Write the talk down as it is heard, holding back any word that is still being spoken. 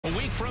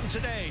week from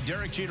today,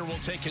 Derek Jeter will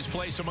take his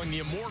place among the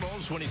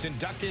immortals when he's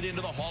inducted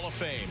into the Hall of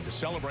Fame. To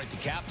celebrate the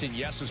captain,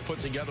 Yes has put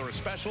together a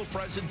special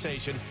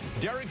presentation,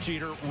 Derek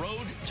Jeter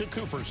Road to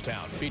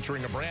Cooperstown,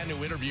 featuring a brand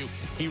new interview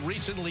he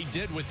recently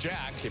did with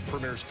Jack. It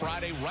premieres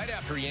Friday right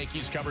after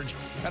Yankees coverage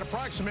at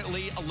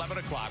approximately 11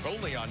 o'clock,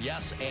 only on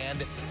Yes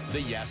and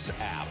the Yes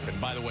app. And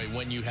by the way,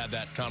 when you had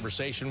that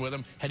conversation with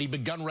him, had he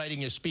begun writing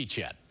his speech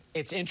yet?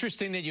 It's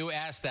interesting that you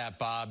asked that,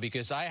 Bob,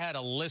 because I had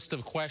a list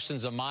of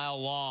questions a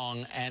mile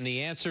long, and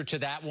the answer to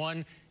that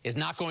one is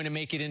not going to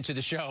make it into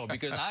the show,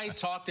 because I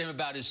talked to him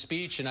about his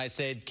speech, and I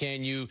said,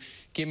 can you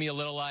give me a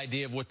little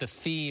idea of what the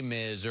theme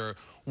is or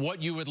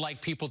what you would like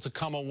people to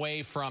come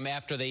away from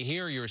after they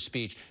hear your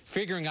speech,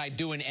 figuring I'd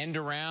do an end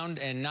around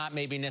and not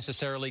maybe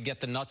necessarily get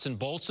the nuts and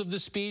bolts of the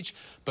speech,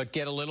 but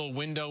get a little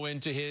window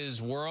into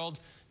his world.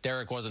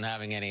 Derek wasn't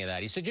having any of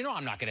that. He said, you know,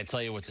 I'm not going to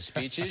tell you what the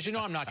speech is. You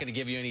know, I'm not going to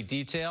give you any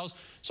details.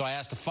 So I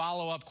asked a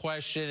follow-up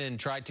question and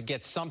tried to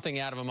get something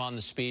out of him on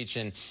the speech,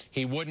 and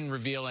he wouldn't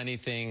reveal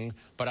anything.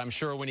 But I'm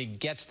sure when he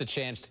gets the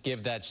chance to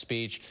give that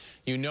speech,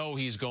 you know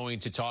he's going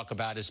to talk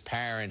about his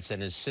parents and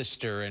his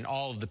sister and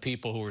all of the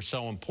people who were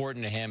so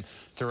important to him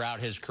throughout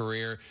his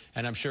career.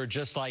 And I'm sure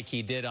just like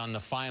he did on the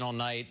final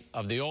night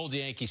of the old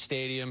Yankee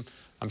Stadium,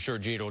 I'm sure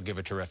Jeter will give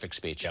a terrific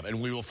speech. Yeah, and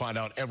we will find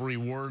out every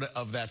word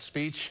of that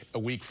speech a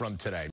week from today.